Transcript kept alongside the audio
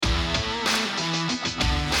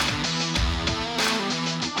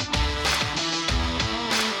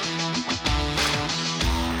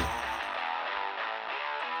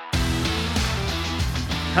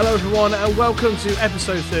Hello everyone and welcome to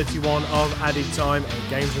episode 31 of Added Time, a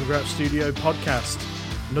Games and Grap Studio podcast.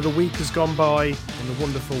 Another week has gone by in the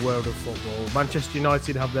wonderful world of football. Manchester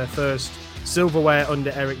United have their first silverware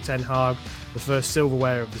under Erik ten Hag. The first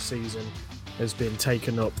silverware of the season has been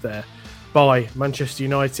taken up there by Manchester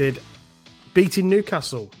United, beating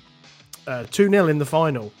Newcastle 2-0 in the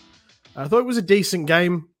final. I thought it was a decent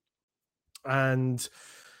game, and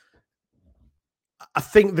I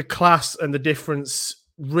think the class and the difference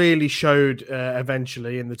really showed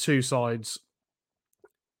eventually in the two sides.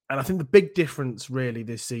 And I think the big difference really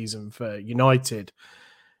this season for United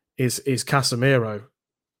is Casemiro.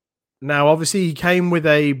 Now, obviously, he came with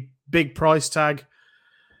a big price tag,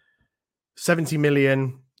 70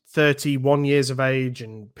 million, 31 years of age,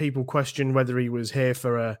 and people questioned whether he was here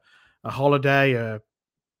for a holiday,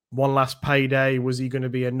 one last payday. Was he going to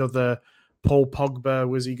be another Paul Pogba?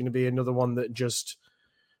 Was he going to be another one that just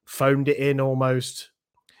phoned it in almost?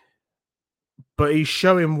 But he's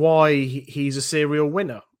showing why he's a serial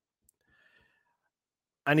winner.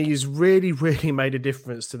 And he's really, really made a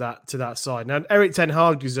difference to that side. Now, Erik ten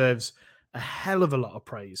Hag deserves a hell of a lot of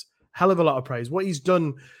praise. What he's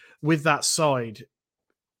done with that side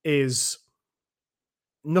is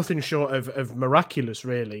nothing short of miraculous,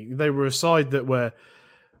 really. They were a side that were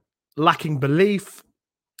lacking belief,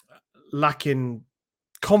 lacking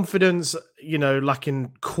confidence,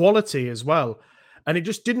 lacking quality as well. And it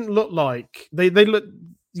just didn't look like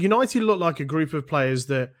United looked like a group of players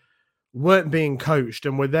that weren't being coached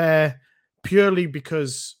and were there purely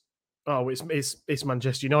because it's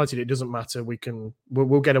Manchester United. It doesn't matter.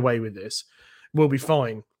 We'll get away with this. We'll be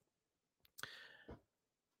fine.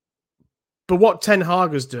 But what Ten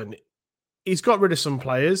Hag has done, he's got rid of some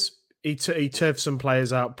players. He turfed some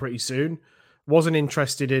players out pretty soon. Wasn't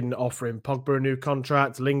interested in offering Pogba a new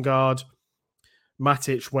contract. Lingard,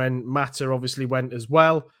 Matic Mata obviously went as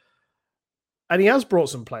well. And he has brought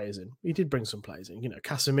some players in. He did bring some players in,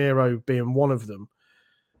 Casemiro being one of them,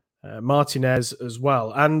 Martinez as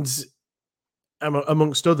well, and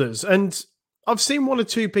amongst others. And I've seen one or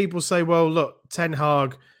two people say, well, look, Ten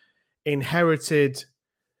Hag inherited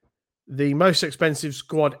the most expensive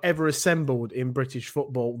squad ever assembled in British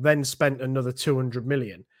football, then spent another 200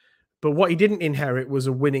 million. But what he didn't inherit was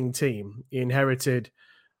a winning team. He inherited,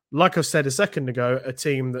 like I said a second ago, a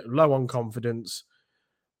team that low on confidence,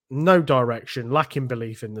 no direction, lacking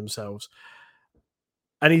belief in themselves.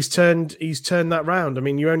 And he's turned that round. I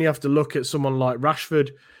mean, you only have to look at someone like Rashford,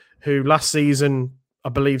 who last season, I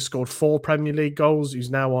believe, scored 4 Premier League goals. He's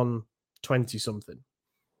now on 20-something.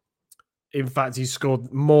 In fact, he's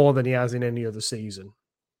scored more than he has in any other season.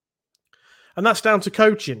 And that's down to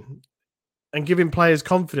coaching and giving players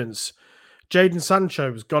confidence. Jadon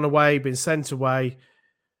Sancho has gone away, been sent away.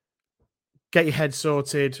 Get your head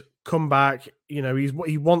sorted, come back. He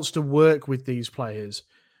wants to work with these players.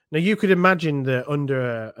 Now, you could imagine that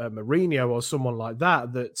under a Mourinho or someone like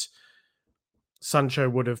that Sancho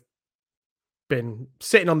would have been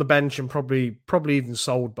sitting on the bench and probably even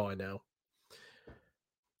sold by now.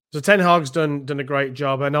 So Ten Hag's done a great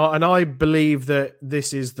job, and I believe that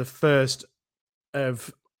this is the first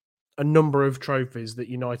of a number of trophies that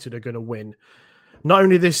United are going to win. Not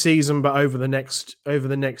only this season, but over the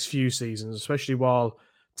next few seasons, especially while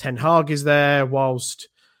Ten Hag is there, whilst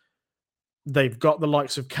they've got the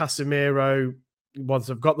likes of Casemiro, whilst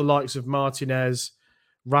they've got the likes of Martinez,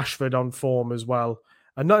 Rashford on form as well.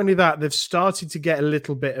 And not only that, they've started to get a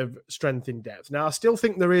little bit of strength in depth. Now, I still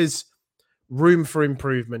think there is room for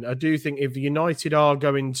improvement. I do think if United are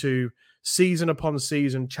going to season upon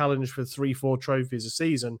season challenge for 3-4 trophies a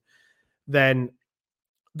season, then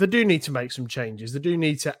they do need to make some changes. They do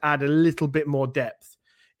need to add a little bit more depth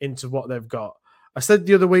into what they've got. I said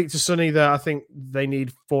the other week to Sonny that I think they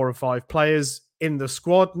need 4 or 5 players in the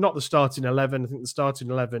squad, not the starting 11. I think the starting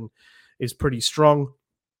 11 is pretty strong.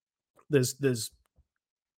 There's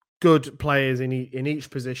good players in each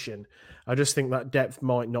position. I just think that depth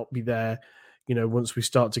might not be there, once we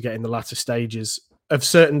start to get in the latter stages of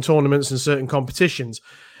certain tournaments and certain competitions.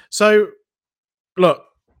 So, look,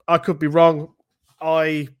 I could be wrong.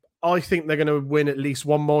 I think they're going to win at least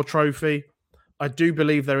one more trophy. I do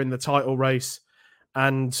believe they're in the title race,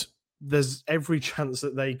 and there's every chance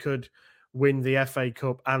that they could win the FA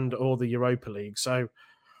Cup and or the Europa League. So,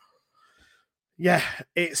 yeah,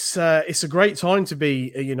 it's a great time to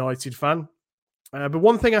be a United fan. But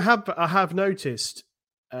one thing I have noticed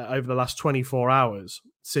over the last 24 hours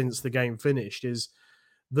since the game finished is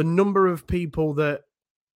the number of people that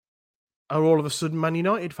are all of a sudden Man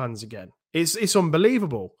United fans again. It's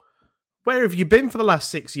unbelievable. Where have you been for the last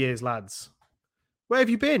 6 years, lads? Where have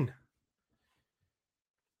you been?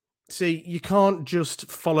 See, you can't just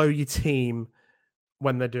follow your team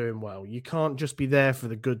when they're doing well. You can't just be there for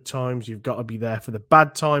the good times. You've got to be there for the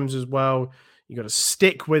bad times as well. You've got to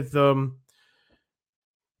stick with them,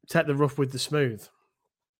 take the rough with the smooth.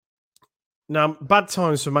 Now, bad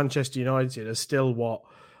times for Manchester United are still what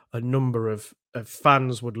a number of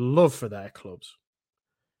fans would love for their clubs.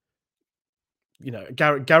 You know,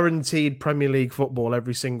 guaranteed Premier League football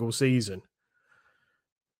every single season.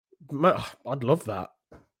 I'd love that.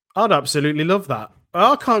 I'd absolutely love that.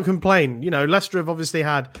 I can't complain. You know, Leicester have obviously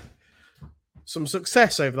had some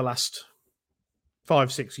success over the last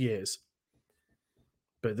 5-6 years.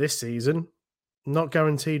 But this season, not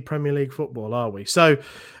guaranteed Premier League football, are we? So,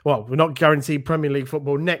 well, we're not guaranteed Premier League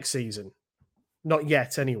football next season. Not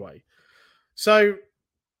yet, anyway. So,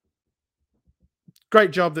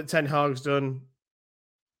 great job that Ten Hag's done.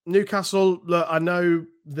 Newcastle, look, I know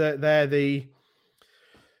that they're the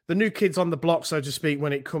new kids on the block, so to speak,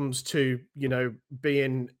 when it comes to, you know,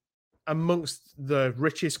 being amongst the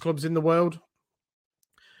richest clubs in the world.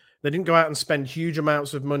 They didn't go out and spend huge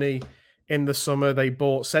amounts of money in the summer. They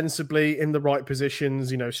bought sensibly in the right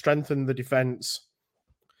positions, you know, strengthened the defense.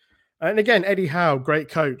 And again, Eddie Howe, great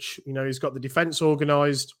coach. You know, he's got the defense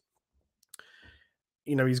organized.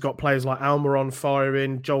 You know, he's got players like Almiron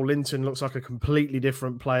firing. Joel Linton looks like a completely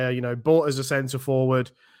different player. You know, bought as a centre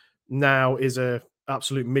forward, now is a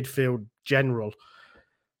absolute midfield general.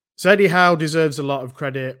 So Eddie Howe deserves a lot of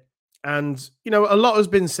credit. And, you know, a lot has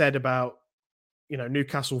been said about, you know,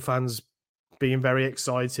 Newcastle fans being very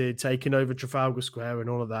excited, taking over Trafalgar Square and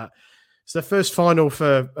all of that. It's their first final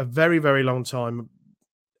for a very, very long time.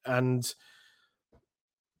 And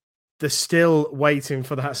they're still waiting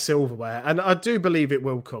for that silverware. And I do believe it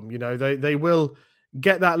will come. You know, they will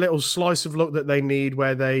get that little slice of luck that they need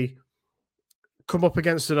where they come up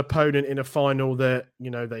against an opponent in a final that, you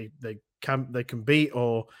know, they can beat,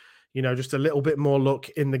 or, you know, just a little bit more luck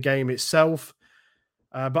in the game itself.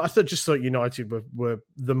 But I just thought United were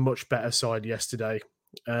the much better side yesterday.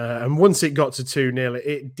 And once it got to 2-0,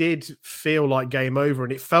 it did feel like game over.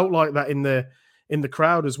 And it felt like that in the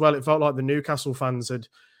crowd as well. It felt like the Newcastle fans had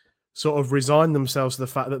sort of resigned themselves to the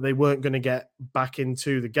fact that they weren't going to get back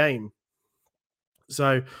into the game.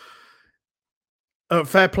 So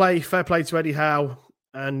fair play to Eddie Howe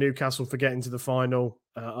and Newcastle for getting to the final.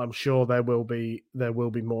 I'm sure there will be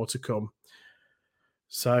more to come.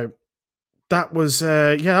 So that was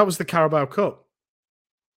the Carabao Cup.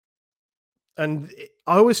 And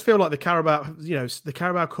I always feel like the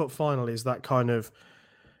Carabao Cup final is that kind of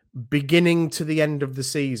beginning to the end of the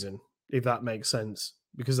season, if that makes sense,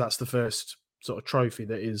 because that's the first sort of trophy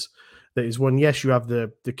that is won. Yes, you have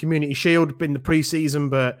the Community Shield in the pre-season,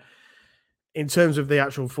 but in terms of the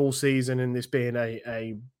actual full season and this being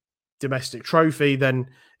a domestic trophy, then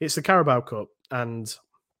it's the Carabao Cup, and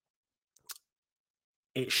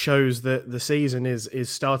it shows that the season is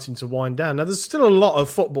starting to wind down. Now, there's still a lot of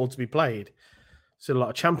football to be played. Still a lot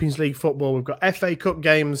of Champions League football. We've got FA Cup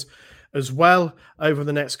games as well over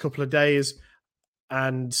the next couple of days.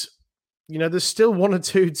 And, you know, there's still one or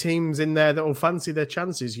two teams in there that will fancy their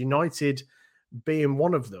chances, United being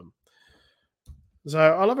one of them. So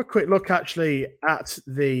I'll have a quick look, actually, at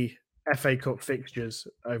the FA Cup fixtures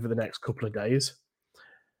over the next couple of days.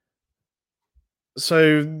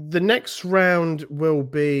 So the next round will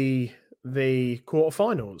be the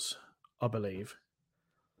quarterfinals, I believe.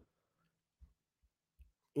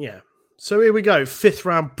 Yeah. So here we go. Fifth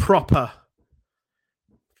round proper.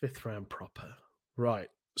 Right.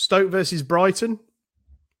 Stoke versus Brighton.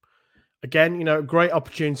 Again, you know, great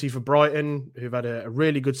opportunity for Brighton, who've had a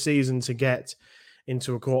really good season, to get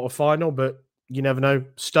into a quarterfinal, but you never know.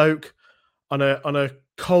 Stoke on a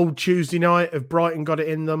cold Tuesday night, if Brighton got it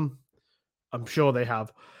in them, I'm sure they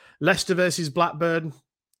have. Leicester versus Blackburn.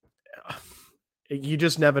 You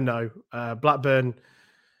just never know. Blackburn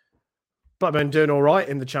doing all right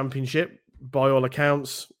in the Championship by all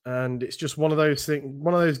accounts, and it's just one of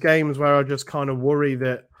those games where I just kind of worry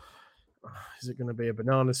that is it going to be a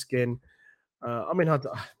banana skin? I mean, I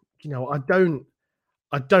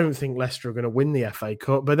don't think Leicester are going to win the FA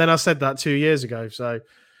Cup, but then I said that 2 years ago. So,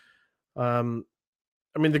 I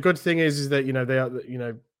mean, the good thing is that, you know, they are, you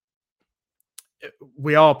know,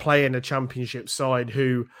 we are playing a Championship side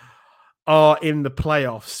who are in the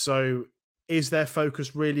playoffs. So is their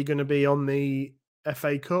focus really going to be on the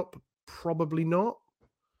FA Cup? Probably not.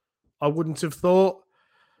 I wouldn't have thought.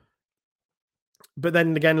 But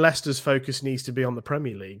then again, Leicester's focus needs to be on the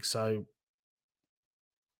Premier League. So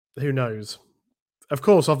who knows? Of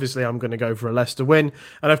course, obviously, I'm going to go for a Leicester win.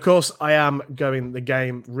 And of course, I am going the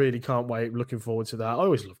game. Really can't wait. Looking forward to that. I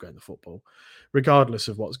always love going to football, regardless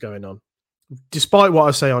of what's going on. despite what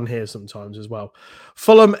I say on here sometimes as well.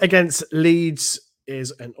 Fulham against Leeds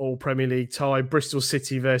is an all Premier League tie. Bristol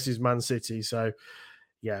City versus Man City. So,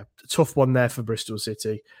 yeah, tough one there for Bristol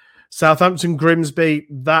City. Southampton Grimsby,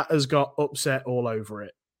 that has got upset all over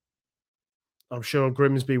it. I'm sure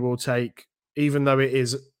Grimsby will take, even though it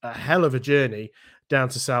is a hell of a journey down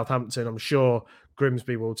to Southampton, I'm sure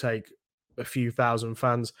Grimsby will take a few thousand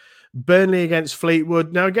fans. Burnley against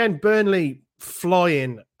Fleetwood. Now, again, Burnley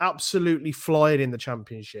absolutely flying in the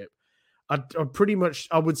Championship. I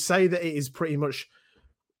would say that it is pretty much,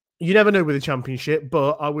 you never know with the Championship,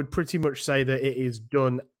 but I would pretty much say that it is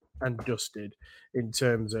done and dusted in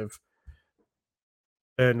terms of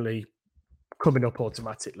Burnley coming up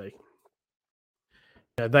automatically.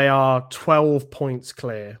 They are 12 points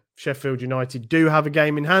clear. Sheffield United do have a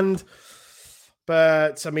game in hand,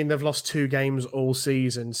 but I mean, they've lost 2 games all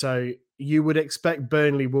season. So you would expect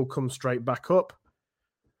Burnley will come straight back up,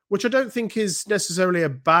 which I don't think is necessarily a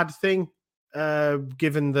bad thing,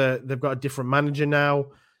 given that they've got a different manager now,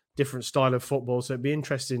 different style of football. So it'd be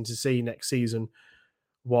interesting to see next season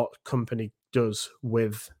what Company does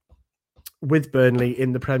with Burnley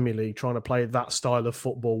in the Premier League, trying to play that style of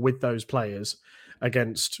football with those players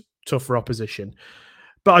against tougher opposition.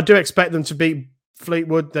 But I do expect them to beat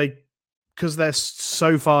Fleetwood. Because they're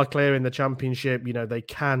so far clear in the Championship, they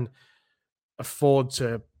can afford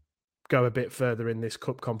to go a bit further in this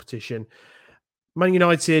cup competition. Man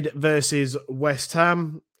United versus West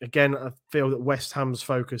Ham. Again, I feel that West Ham's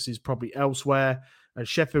focus is probably elsewhere. And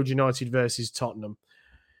Sheffield United versus Tottenham.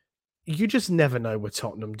 You just never know with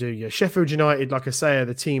Tottenham, do you? Sheffield United, like I say, are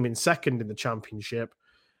the team in second in the Championship.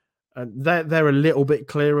 And they're a little bit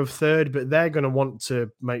clear of third, but they're going to want to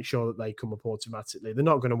make sure that they come up automatically. They're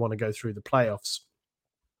not going to want to go through the playoffs.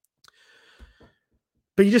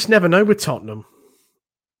 But you just never know with Tottenham.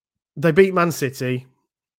 They beat Man City,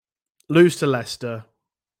 lose to Leicester,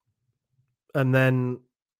 and then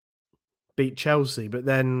beat Chelsea. But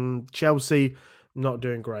then Chelsea not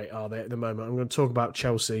doing great, are they, at the moment? I'm going to talk about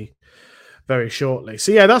Chelsea very shortly.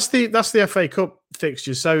 So yeah, that's the FA Cup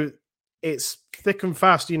fixtures. So it's thick and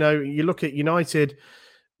fast. You look at United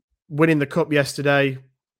winning the cup yesterday,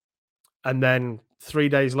 and then 3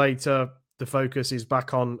 days later, the focus is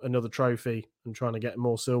back on another trophy and trying to get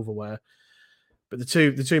more silverware. But the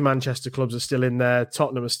two Manchester clubs are still in there.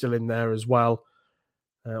 Tottenham are still in there as well.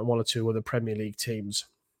 One or two other Premier League teams.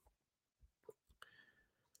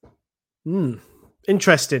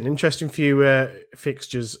 Interesting few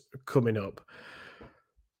fixtures coming up.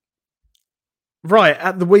 Right,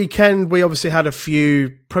 at the weekend, we obviously had a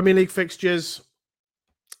few Premier League fixtures.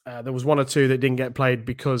 There was one or two that didn't get played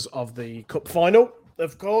because of the cup final,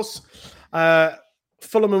 of course.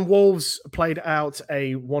 Fulham and Wolves played out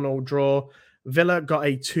a 1-1 draw. Villa got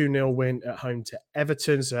a 2-0 win at home to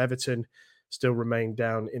Everton, so Everton still remain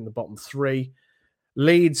down in the bottom 3.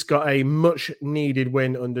 Leeds got a much-needed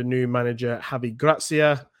win under new manager Javi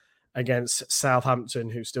Gracia against Southampton,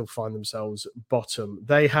 who still find themselves bottom.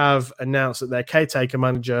 They have announced that their caretaker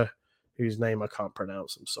manager, whose name I can't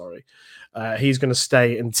pronounce, I'm sorry, he's going to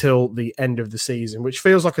stay until the end of the season, which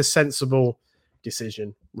feels like a sensible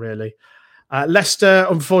decision, really. Leicester,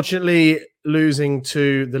 unfortunately, losing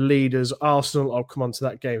to the leaders Arsenal. I'll come on to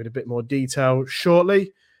that game in a bit more detail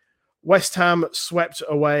shortly. West Ham swept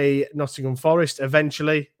away Nottingham Forest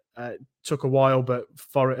eventually. Took a while, but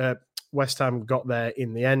West Ham got there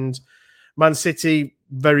in the end. Man City,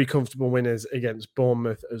 very comfortable winners against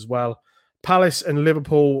Bournemouth as well. Palace and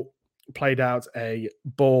Liverpool played out a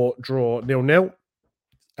bore draw 0-0.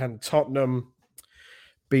 And Tottenham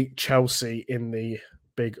beat Chelsea in the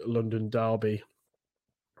big London derby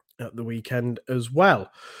at the weekend as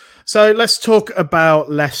well. So let's talk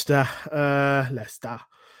about Leicester. Leicester.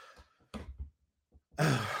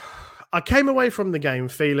 I came away from the game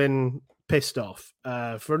feeling pissed off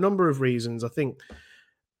for a number of reasons. I think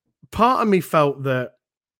part of me felt that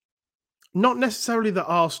not necessarily that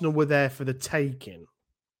Arsenal were there for the taking,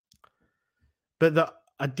 but that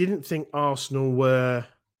I didn't think Arsenal were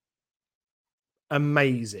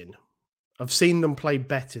amazing. I've seen them play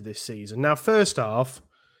better this season. Now, first half,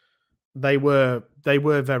 they were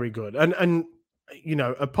very good, and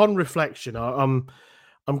upon reflection, I'm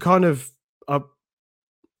trying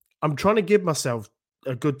to give myself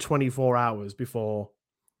a good 24 hours before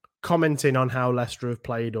commenting on how Leicester have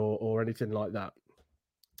played or anything like that.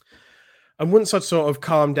 And once I'd sort of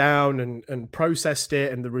calmed down and processed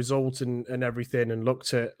it and the result and everything and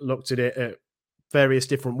looked at it at various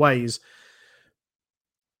different ways,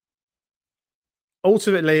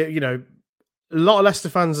 ultimately, a lot of Leicester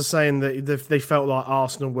fans are saying that they felt like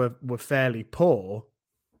Arsenal were fairly poor.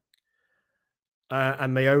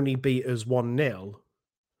 and they only beat us 1-0.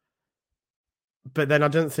 But then I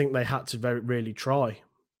don't think they had to really try.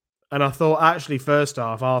 And I thought, actually, first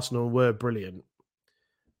half, Arsenal were brilliant.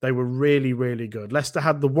 They were really, really good. Leicester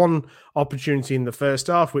had the one opportunity in the first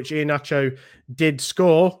half, which Iheanacho did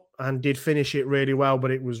score and did finish it really well,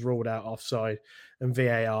 but it was ruled out offside, and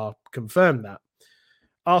VAR confirmed that.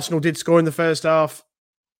 Arsenal did score in the first half.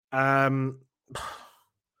 I mean,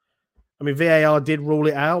 VAR did rule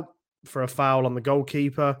it out for a foul on the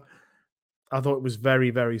goalkeeper. I thought it was very,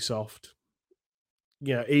 very soft.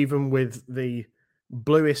 You know, even with the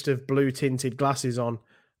bluest of blue tinted glasses on,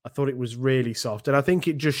 I thought it was really soft. And I think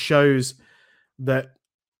it just shows that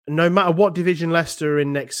no matter what division Leicester are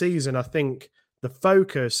in next season, I think the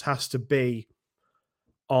focus has to be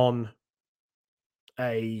on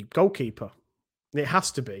a goalkeeper. It has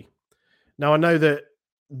to be. Now, I know that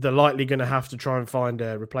they're likely going to have to try and find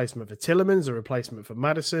a replacement for Tielemans, a replacement for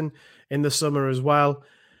Maddison in the summer as well.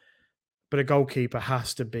 But a goalkeeper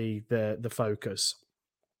has to be the focus.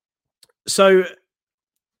 So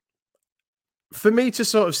for me to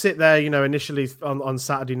sort of sit there, you know, initially on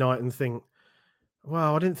Saturday night and think,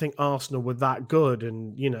 well, I didn't think Arsenal were that good.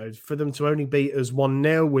 And, you know, for them to only beat us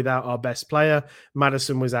 1-0 without our best player,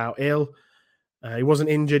 Maddison was out ill. He wasn't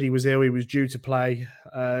injured. He was ill. He was due to play.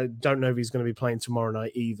 Don't know if he's going to be playing tomorrow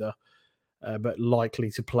night either, but likely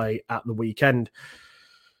to play at the weekend.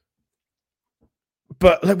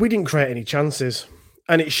 But we didn't create any chances,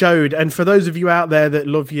 and it showed. And for those of you out there that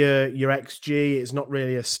love your XG, it's not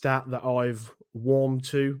really a stat that I've warmed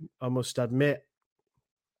to, I must admit.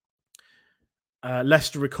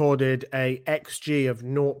 Leicester recorded a XG of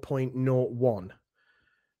 0.01.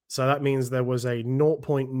 So that means there was a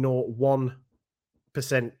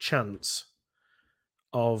 0.01% chance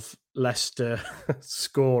of Leicester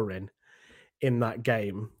scoring in that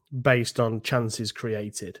game based on chances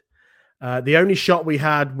created. The only shot we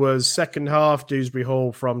had was second half, Dewsbury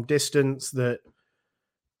Hall from distance, that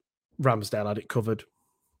Ramsdale had it covered.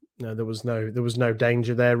 No, there was no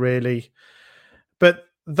danger there really. But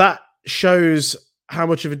that shows how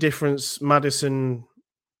much of a difference Maddison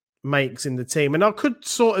makes in the team. And I could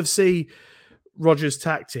sort of see Rodgers'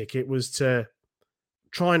 tactic. It was to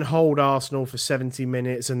try and hold Arsenal for 70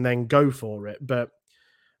 minutes and then go for it. But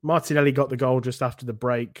Martinelli got the goal just after the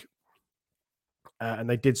break. And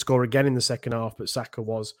they did score again in the second half, but Saka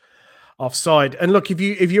was offside. And look, if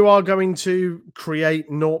you are going to create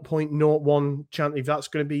 0.01 chance, if that's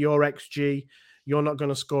going to be your XG, you're not going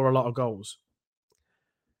to score a lot of goals.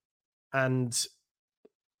 And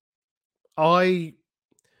I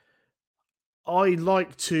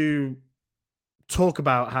like to talk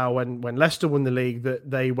about how when Leicester won the league,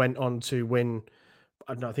 that they went on to win,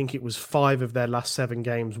 I think it was 5 of their last 7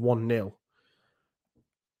 games 1-0.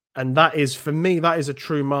 And that is, for me, that is a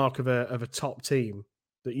true mark of a top team,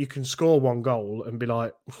 that you can score 1 goal and be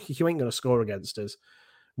like, you ain't going to score against us.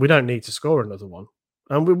 We don't need to score another one.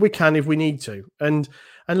 And we can if we need to. And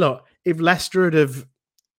look, if Leicester have,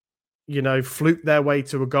 you know, fluked their way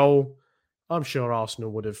to a goal, I'm sure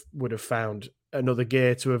Arsenal would have found another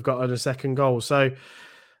gear to have gotten a second goal. So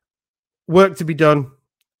work to be done.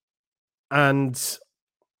 And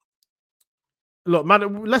look,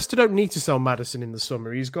 Leicester don't need to sell Maddison in the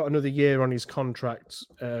summer. He's got another year on his contract.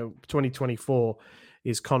 2024,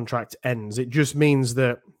 his contract ends. It just means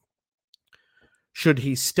that should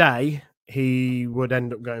he stay, he would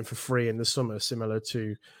end up going for free in the summer, similar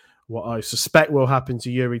to what I suspect will happen to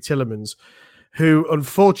Youri Tielemans, who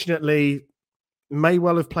unfortunately may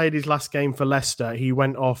well have played his last game for Leicester. He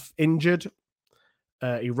went off injured.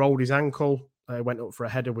 He rolled his ankle. Went up for a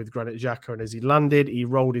header with Granit Xhaka, and as he landed, he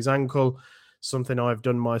rolled his ankle. Something I've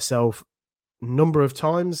done myself a number of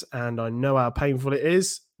times, and I know how painful it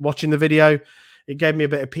is. Watching the video, it gave me a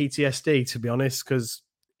bit of PTSD, to be honest, because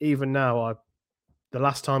even now, the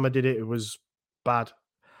last time I did it, it was bad.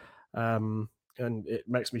 And it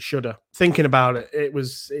makes me shudder thinking about it.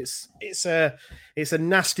 It's a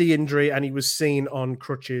nasty injury, and he was seen on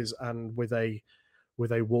crutches and with a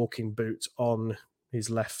walking boot on his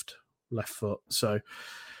left foot. So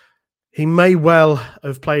he may well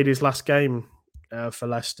have played his last game for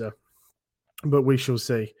Leicester, but we shall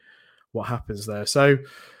see what happens there. So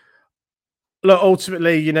look,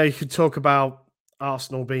 ultimately, you know, you could talk about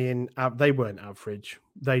Arsenal being, they weren't average.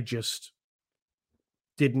 They just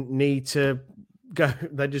didn't need to go.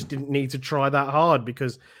 They just didn't need to try that hard,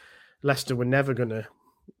 because Leicester were never going to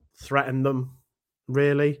threaten them,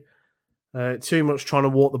 really. Too much trying to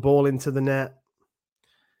walk the ball into the net.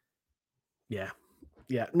 Yeah,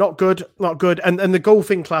 not good. And the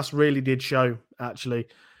golfing class really did show, actually.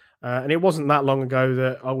 And it wasn't that long ago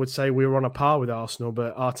that I would say we were on a par with Arsenal,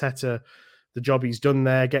 but Arteta the job he's done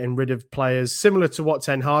there, getting rid of players similar to what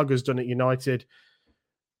Ten Hag has done at United,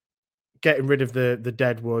 getting rid of the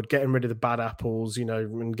deadwood, getting rid of the bad apples,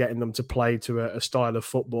 and getting them to play to a style of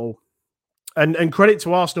football. And credit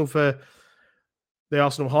to Arsenal for the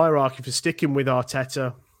Arsenal hierarchy for sticking with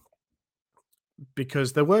Arteta,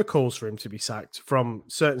 because there were calls for him to be sacked from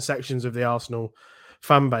certain sections of the Arsenal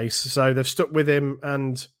fan base. So they've stuck with him,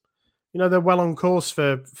 and they're well on course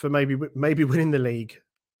for maybe winning the league.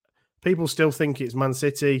 People still think it's Man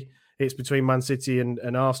City. It's between Man City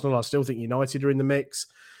and Arsenal. I still think United are in the mix.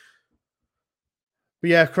 But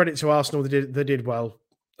yeah, credit to Arsenal. They did well.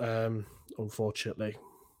 Unfortunately,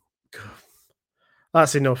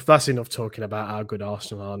 that's enough. That's enough talking about how good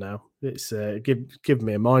Arsenal are now. It's give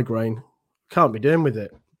me a migraine. Can't be doing with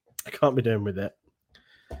it. I can't be doing with it.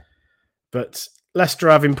 But Leicester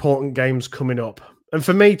have important games coming up. And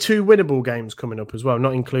for me, 2 winnable games coming up as well,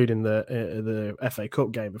 not including the FA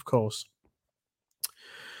Cup game, of course,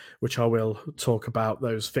 which I will talk about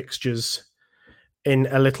those fixtures in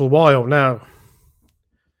a little while. Now,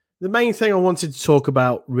 the main thing I wanted to talk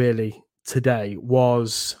about really today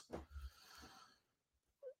was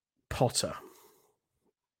Potter.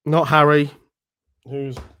 Not Harry,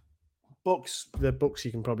 whose the books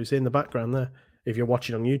you can probably see in the background there, if you're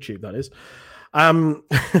watching on YouTube, that is.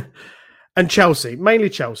 And Chelsea, mainly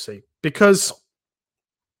Chelsea, because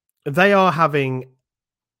they are having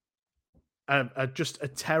just a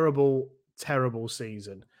terrible, terrible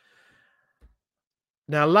season.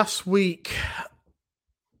 Now, last week,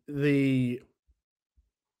 the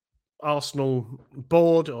Arsenal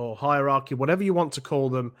board or hierarchy, whatever you want to call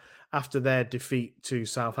them, after their defeat to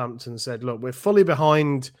Southampton, said, look, we're fully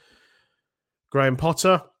behind Graham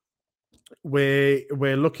Potter. We're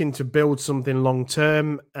looking to build something long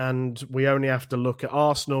term, and we only have to look at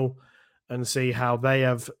Arsenal and see how they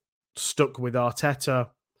have stuck with Arteta,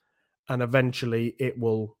 and eventually it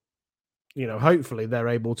will, hopefully they're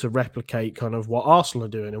able to replicate kind of what Arsenal are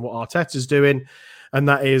doing and what Arteta's doing, and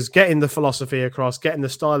that is getting the philosophy across, getting the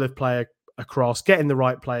style of play across, getting the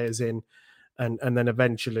right players in, and then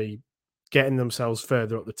eventually getting themselves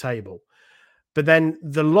further up the table. But then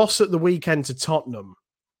the loss at the weekend to Tottenham,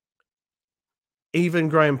 even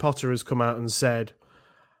Graham Potter has come out and said,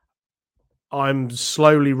 I'm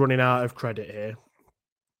slowly running out of credit here.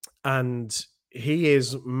 And he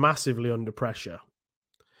is massively under pressure.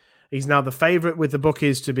 He's now the favourite with the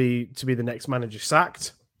bookies to be the next manager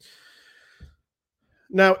sacked.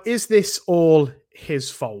 Now, is this all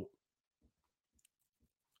his fault?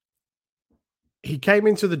 He came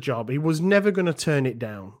into the job. He was never going to turn it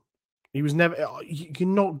down. You're not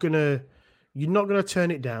going to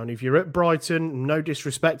turn it down. If you're at Brighton, no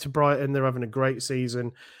disrespect to Brighton, they're having a great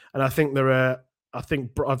season. And I think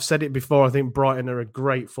I've said it before, I think Brighton are a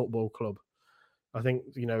great football club. I think,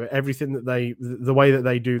 everything that the way that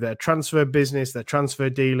they do their transfer business, their transfer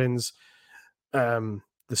dealings, the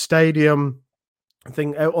stadium, I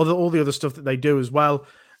think all the other stuff that they do as well,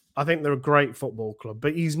 I think they're a great football club.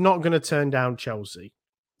 But he's not going to turn down Chelsea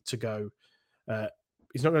to go.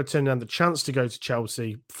 He's not going to turn down the chance to go to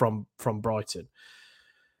Chelsea from Brighton.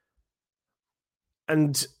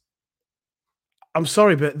 And I'm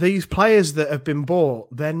sorry, but these players that have been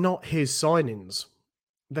bought, they're not his signings.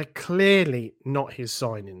 They're clearly not his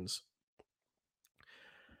signings.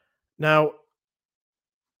 Now,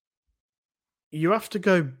 you have to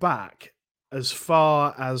go back as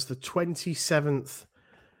far as the 27th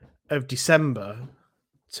of December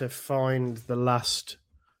to find the last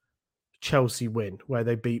Chelsea win, where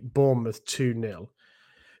they beat Bournemouth 2-0.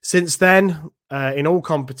 Since then, in all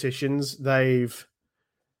competitions, they've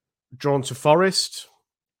drawn to Forest,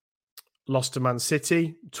 lost to Man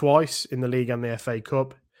City twice in the league and the FA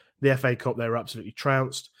Cup. The FA Cup, they were absolutely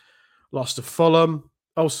trounced. Lost to Fulham.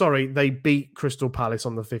 Oh, sorry, they beat Crystal Palace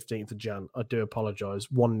on the 15th of Jan. I do apologise.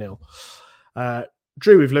 1-0.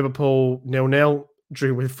 Drew with Liverpool 0-0.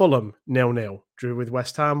 Drew with Fulham 0-0. Drew with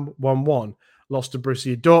West Ham 1-1. Lost to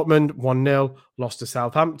Borussia Dortmund 1-0. Lost to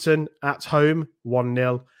Southampton at home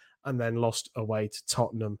 1-0. And then lost away to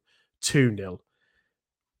Tottenham 2-0.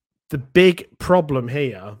 The big problem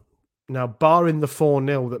here, now barring the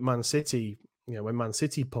 4-0 that Man City, when Man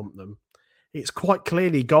City pumped them, it's quite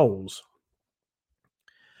clearly goals.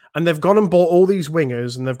 And they've gone and bought all these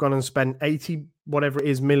wingers, and they've gone and spent 80 whatever it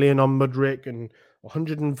is million on Mudryk and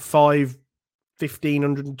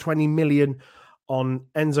 120 million on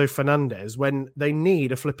Enzo Fernandez when they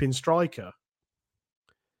need a flipping striker.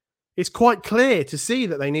 It's quite clear to see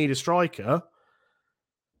that they need a striker.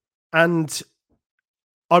 And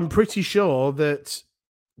I'm pretty sure that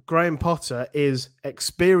Graham Potter is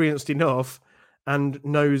experienced enough and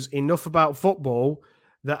knows enough about football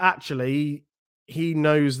that actually he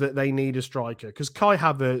knows that they need a striker, because Kai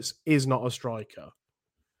Havertz is not a striker.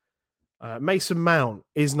 Mason Mount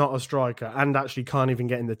is not a striker and actually can't even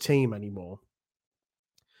get in the team anymore.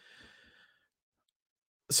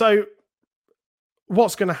 So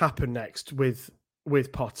what's going to happen next with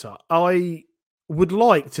Potter? I would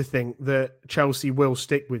like to think that Chelsea will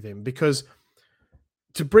stick with him, because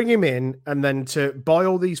to bring him in and then to buy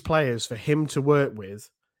all these players for him to work with,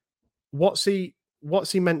 what's he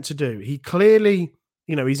meant to do? He clearly,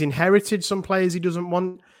 he's inherited some players he doesn't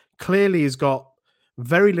want. Clearly he's got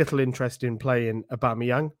very little interest in playing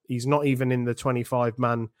Aubameyang. He's not even in the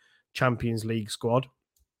 25-man Champions League squad.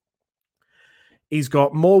 He's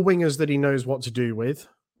got more wingers that he knows what to do with.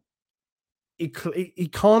 He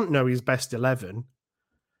can't know his best 11.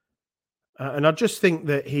 And I just think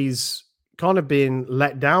that he's kind of being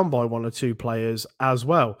let down by one or two players as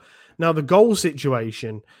well. Now, the goal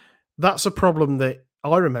situation, that's a problem that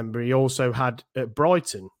I remember he also had at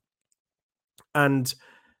Brighton. And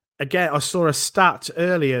again, I saw a stat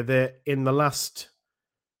earlier that in the last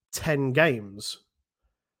 10 games,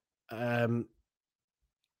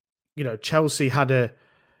 Chelsea had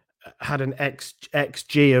an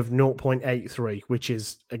XG of 0.83, which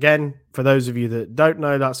is, again, for those of you that don't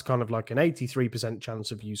know, that's kind of like an 83%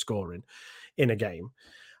 chance of you scoring in a game,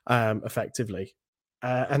 effectively.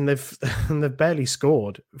 And they've barely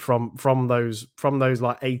scored from those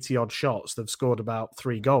like 80 odd shots. They've scored about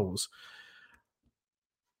 3 goals.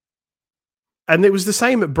 And it was the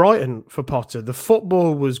same at Brighton for Potter. The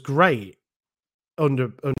football was great under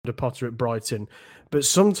Potter at Brighton, but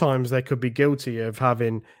sometimes they could be guilty of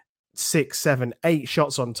having 6, 7, 8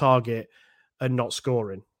 shots on target and not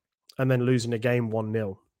scoring, and then losing a game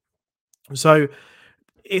 1-0. So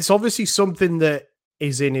it's obviously something that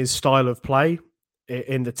is in his style of play,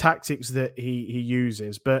 in the tactics that he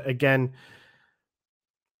uses. But again,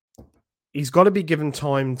 he's got to be given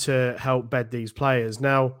time to help bed these players.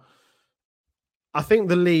 Now, I think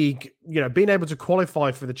the league, being able to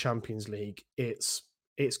qualify for the Champions League, it's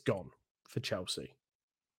gone for Chelsea.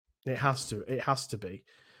 It has to be.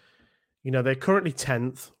 They're currently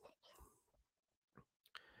 10th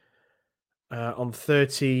on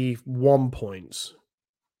 31 points.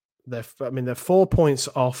 They're 4 points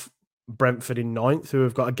off Brentford in 9th, who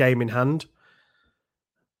have got a game in hand.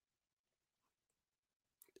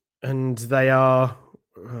 And they are,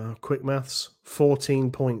 quick maths,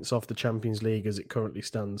 14 points off the Champions League as it currently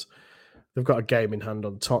stands. They've got a game in hand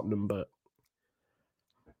on Tottenham, but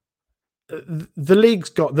the league's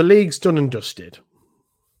done and dusted.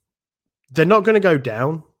 They're not going to go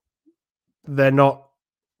down. They're not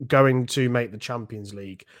going to make the Champions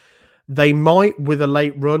League. They might, with a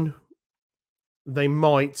late run, they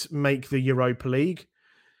might make the Europa League.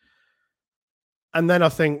 And then I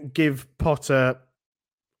think give Potter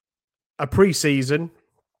a pre-season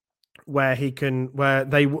where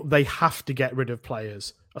they have to get rid of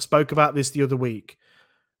players. I spoke about this the other week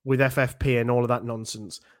with FFP and all of that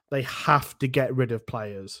nonsense. They have to get rid of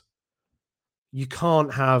players. You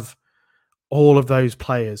can't have all of those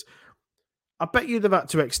players. I bet you they've had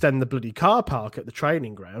to extend the bloody car park at the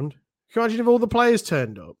training ground. Can you imagine if all the players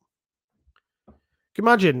turned up?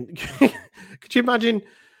 Could you imagine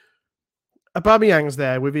Aubameyang's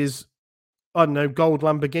there with his, I don't know, gold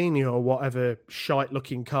Lamborghini or whatever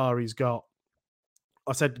shite-looking car he's got.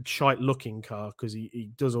 I said shite-looking car because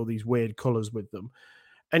he does all these weird colours with them.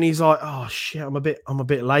 And he's like, oh, shit, I'm a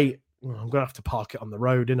bit late. I'm going to have to park it on the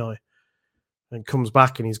road, ain't I? And comes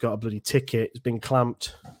back and he's got a bloody ticket. It's been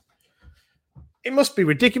clamped. It must be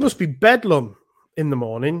ridiculous. It must be bedlam in the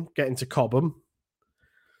morning getting to Cobham.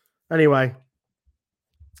 Anyway,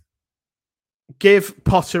 give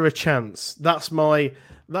Potter a chance. That's my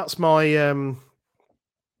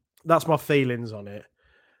feelings on it.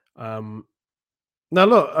 Now,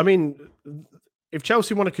 look, I mean, if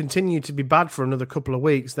Chelsea want to continue to be bad for another couple of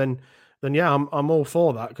weeks, then yeah, I'm all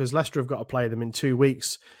for that, because Leicester have got to play them in 2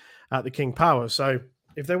 weeks at the King Power. So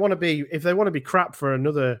if they want to be crap for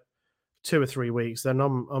another 2 or 3 weeks, then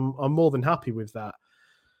I'm more than happy with that.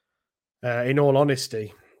 In all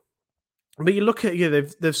honesty, but you look at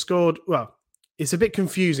they've scored. Well, it's a bit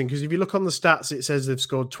confusing because if you look on the stats, it says they've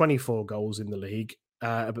scored 24 goals in the league,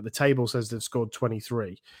 but the table says they've scored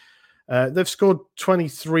 23. They've scored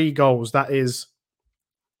 23 goals. That is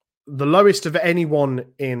the lowest of anyone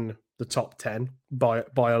in the top 10 by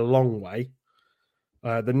a long way.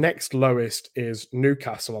 The next lowest is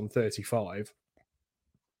Newcastle on 35.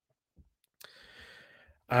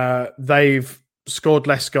 They've scored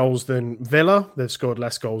less goals than Villa. They've scored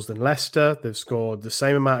less goals than Leicester. They've scored the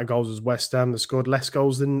same amount of goals as West Ham. They've scored less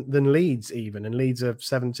goals than Leeds even, and Leeds are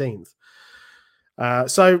 17th.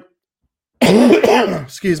 So,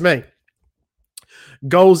 excuse me.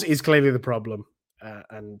 Goals is clearly the problem,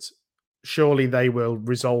 and surely they will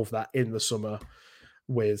resolve that in the summer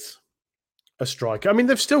with a striker. I mean,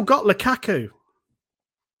 they've still got Lukaku,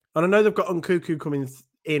 and I know they've got Nkunku coming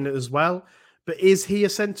in as well, but is he a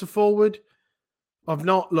centre forward? I've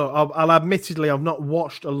not, look, I'll admittedly, I've not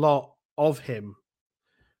watched a lot of him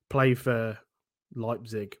play for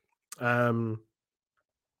Leipzig. But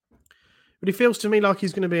it feels to me like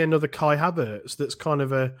he's going to be another Kai Havertz that's kind of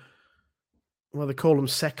they call them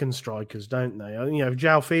second strikers, don't they? You know,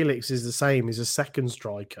 João Felix is the same. He's a second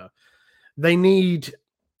striker. They need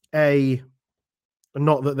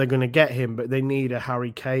not that they're going to get him, but they need a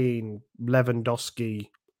Harry Kane, Lewandowski,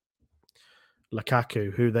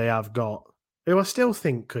 Lukaku, who they have got, who I still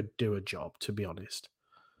think could do a job, to be honest.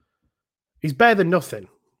 He's better than nothing.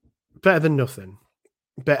 Better than nothing.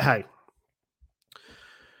 But hey,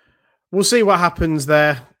 we'll see what happens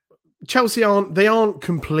there. Chelsea aren't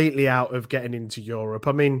completely out of getting into Europe.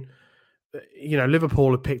 I mean, you know, Liverpool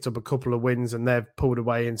have picked up a couple of wins and they've pulled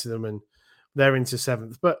away into them and they're into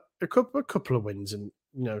seventh. But a couple of wins and,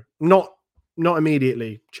 you know, not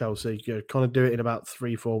immediately, Chelsea. You know, kind of do it in about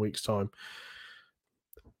 3-4 weeks' time.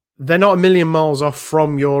 They're not a million miles off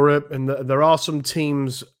from Europe, and there are some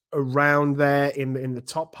teams around there in the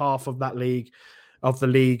top half of that league,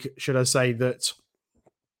 should I say, that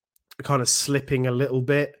are kind of slipping a little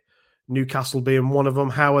bit. Newcastle being one of them.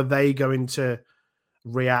 How are they going to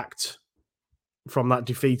react from that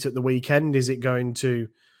defeat at the weekend? Are they going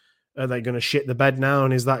to shit the bed now,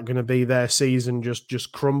 and is that going to be their season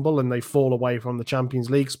just crumble and they fall away from the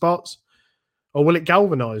Champions League spots? Or will it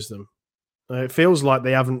galvanise them? It feels like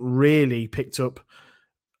they haven't really picked up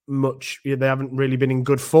much. They haven't really been in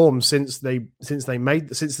good form since the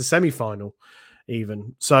semi-final,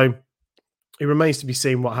 even. So it remains to be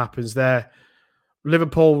seen what happens there.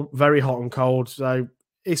 Liverpool, very hot and cold. So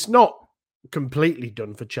it's not completely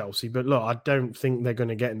done for Chelsea. But look, I don't think they're going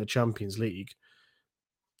to get in the Champions League.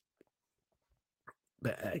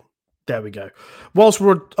 But hey, there we go. Whilst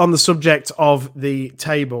we're on the subject of the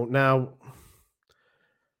table, now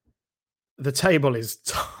the table is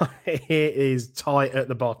tight. It is tight at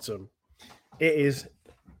the bottom. It is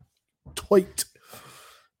tight.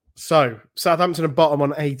 So Southampton are bottom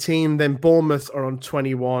on 18, then Bournemouth are on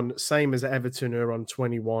 21, same as Everton, who are on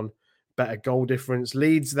 21, better goal difference.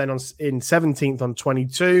 Leeds then in 17th on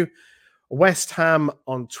 22, West Ham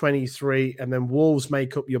on 23, and then Wolves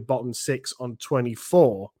make up your bottom six on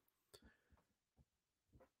 24.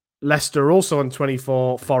 Leicester also on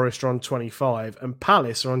 24, Forest are on 25, and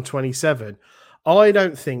Palace are on 27. I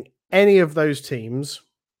don't think any of those teams,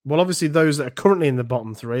 well, obviously those that are currently in the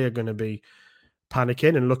bottom three are going to be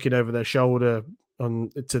panicking and looking over their shoulder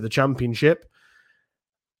to the Championship.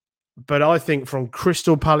 But I think from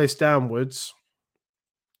Crystal Palace downwards,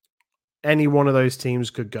 any one of those teams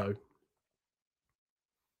could go.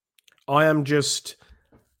 I'm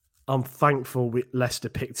thankful Leicester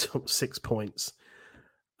picked up 6 points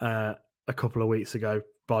a couple of weeks ago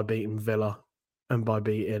by beating Villa and by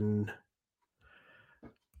beating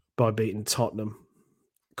Tottenham,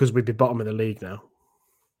 because we'd be bottom of the league now.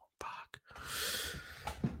 Fuck.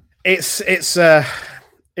 It's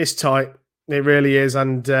tight. It really is,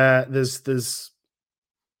 and there's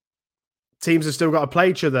teams have still got to play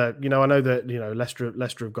each other. You know, I know that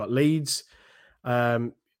Leicester have got Leeds.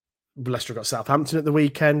 Leicester got Southampton at the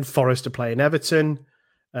weekend. Forest are playing Everton.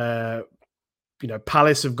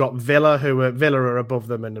 Palace have got Villa, Villa are above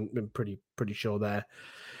them, and I'm pretty sure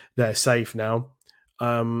they're safe now.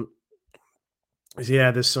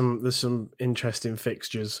 There's some interesting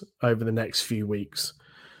fixtures over the next few weeks.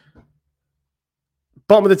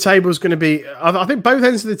 Bottom of the table is going to be, I think, both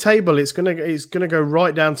ends of the table. It's going to go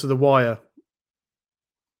right down to the wire.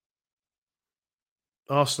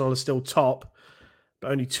 Arsenal are still top,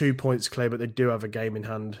 but only 2 points clear, but they do have a game in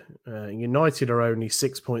hand. United are only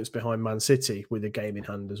 6 points behind Man City with a game in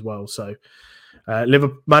hand as well. So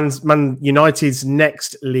Man United's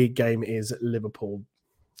next league game is Liverpool.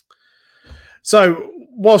 So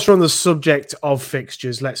whilst we're on the subject of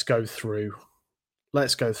fixtures, let's go through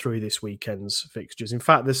this weekend's fixtures. In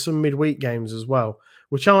fact, there's some midweek games as well,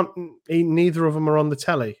 which neither of them are on the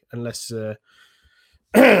telly unless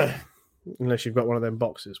unless you've got one of them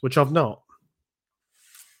boxes, which I've not.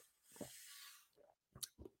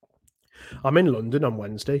 I'm in London on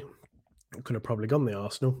Wednesday. I could have probably gone the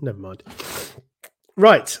Arsenal. Never mind.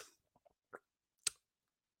 Right.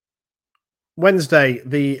 Wednesday,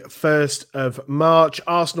 the 1st of March,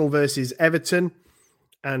 Arsenal versus Everton.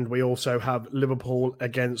 And we also have Liverpool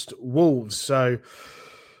against Wolves. So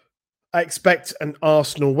I expect an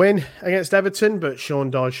Arsenal win against Everton, but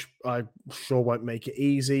Sean Dyche, I sure won't make it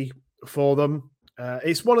easy for them.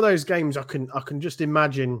 It's one of those games I can just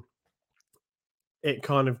imagine it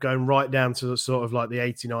kind of going right down to sort of like the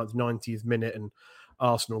 89th, 90th minute and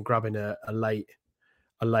Arsenal grabbing a late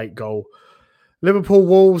goal. Liverpool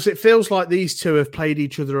Wolves, it feels like these two have played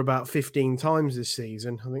each other about 15 times this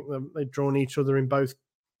season. I think they've drawn each other in both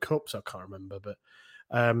cups. I can't remember, but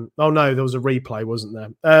oh no, there was a replay, wasn't there?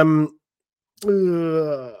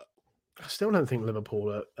 I still don't think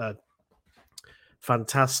Liverpool are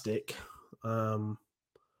fantastic. I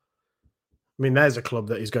mean, there's a club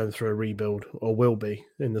that is going through a rebuild or will be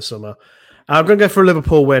in the summer. I'm going to go for a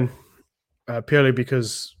Liverpool win purely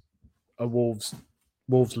because a Wolves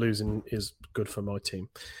losing is good for my team.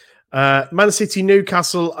 Man City,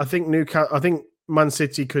 Newcastle. I think Man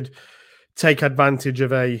City could take advantage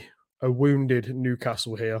of a wounded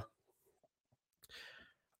Newcastle here.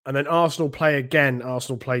 And then Arsenal play again.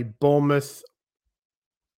 Arsenal play Bournemouth.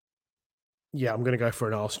 Yeah, I'm going to go for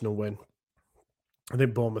an Arsenal win. I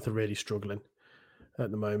think Bournemouth are really struggling at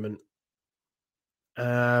the moment.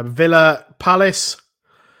 Villa Palace.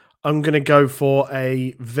 I'm going to go for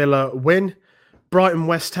a Villa win. Brighton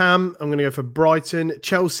West Ham. I'm going to go for Brighton.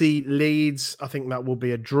 Chelsea Leeds. I think that will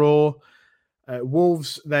be a draw.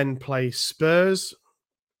 Wolves then play Spurs.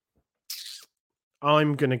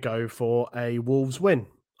 I'm going to go for a Wolves win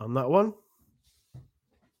on that one.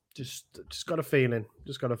 Just got a feeling.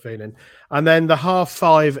 And then the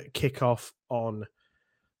 5:30 kickoff on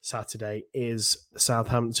Saturday is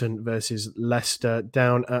Southampton versus Leicester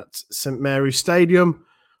down at St Mary's Stadium,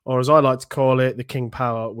 or as I like to call it, the King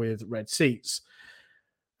Power with red seats.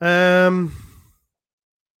 It's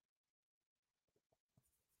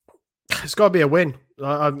got to be a win.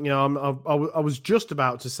 I was just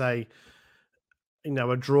about to say,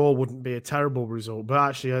 a draw wouldn't be a terrible result, but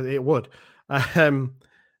actually it would.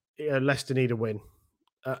 Leicester need a win,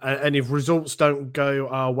 and if results don't go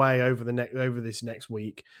our way over this next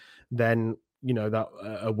week, then that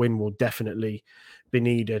a win will definitely be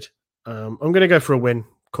needed. I'm going to go for a win.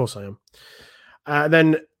 Of course I am.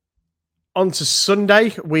 Then on to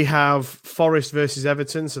Sunday, we have Forest versus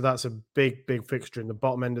Everton, so that's a big fixture in the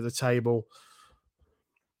bottom end of the table.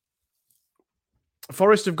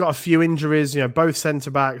 Forest have got a few injuries, both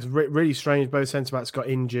centre-backs, really strange, both centre-backs got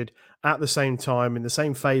injured at the same time in the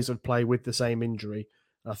same phase of play with the same injury.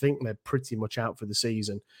 I think they're pretty much out for the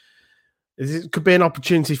season. It could be an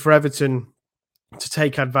opportunity for Everton to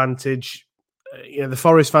take advantage. The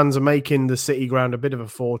Forest fans are making the City ground a bit of a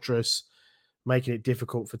fortress, making it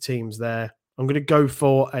difficult for teams there. I'm going to go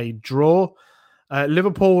for a draw.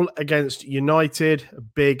 Liverpool against United, a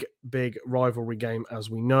big rivalry game, as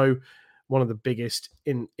we know. One of the biggest,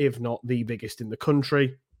 if not the biggest in the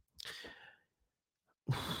country.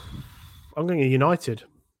 I'm going to United.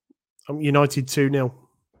 I'm United 2-0.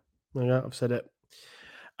 Yeah, I've said it.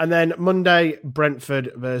 And then Monday,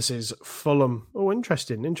 Brentford versus Fulham. Oh,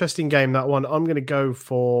 interesting. Interesting game, that one. I'm going to go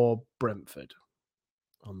for Brentford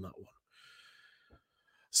on that one.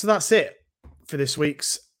 So that's it for this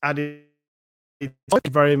week's Added. Thank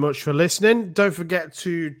you very much for listening. Don't forget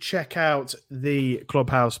to check out the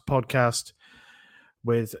Clubhouse podcast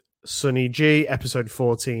with Sonny G. Episode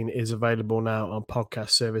 14 is available now on podcast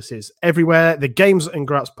services everywhere. The Games and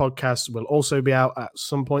Grats podcast will also be out at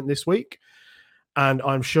some point this week. And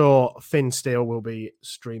I'm sure Finn Steele will be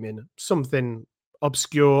streaming something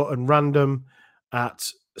obscure and random at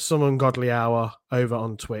some ungodly hour over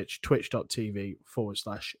on Twitch,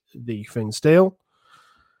 twitch.tv/the Finn Steele.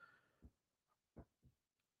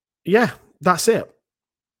 Yeah, that's it.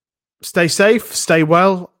 Stay safe, stay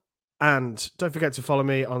well, and don't forget to follow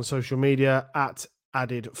me on social media at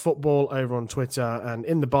Added Football over on Twitter. And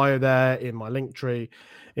in the bio there, in my link tree,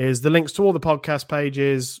 is the links to all the podcast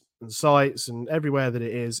pages and sites and everywhere that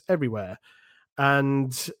it is, everywhere.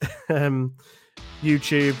 And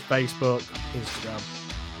YouTube, Facebook, Instagram,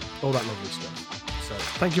 all that lovely stuff. So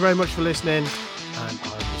thank you very much for listening, and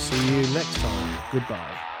I will see you next time.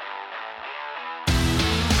 Goodbye.